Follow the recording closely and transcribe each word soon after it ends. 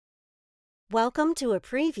Welcome to a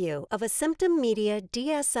preview of a Symptom Media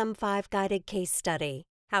DSM-5 guided case study.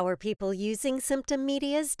 How are people using Symptom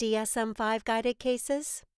Media's DSM-5 guided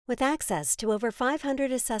cases? With access to over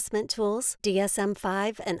 500 assessment tools,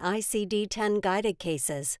 DSM-5 and ICD-10 guided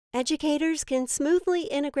cases, educators can smoothly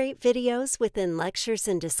integrate videos within lectures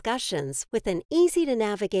and discussions with an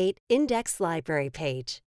easy-to-navigate index library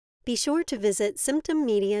page. Be sure to visit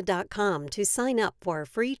symptommedia.com to sign up for a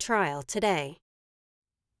free trial today.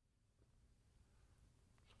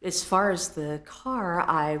 As far as the car,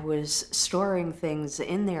 I was storing things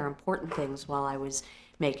in there, important things, while I was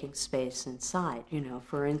making space inside. You know,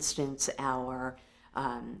 for instance, our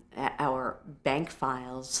bank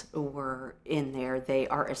files were in there. They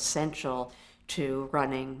are essential to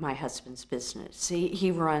running my husband's business. He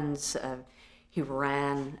ran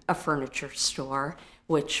a furniture store,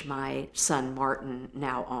 which my son Martin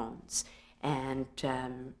now owns, and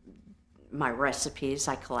my recipes.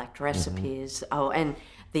 I collect recipes. Oh, and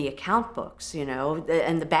the account books, you know,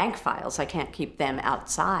 and the bank files. I can't keep them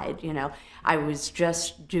outside, you know. I was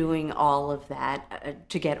just doing all of that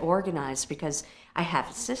to get organized because I have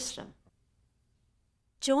a system.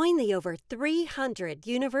 Join the over 300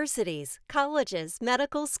 universities, colleges,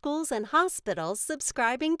 medical schools, and hospitals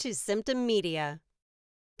subscribing to Symptom Media.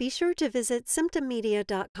 Be sure to visit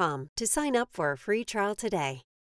symptommedia.com to sign up for a free trial today.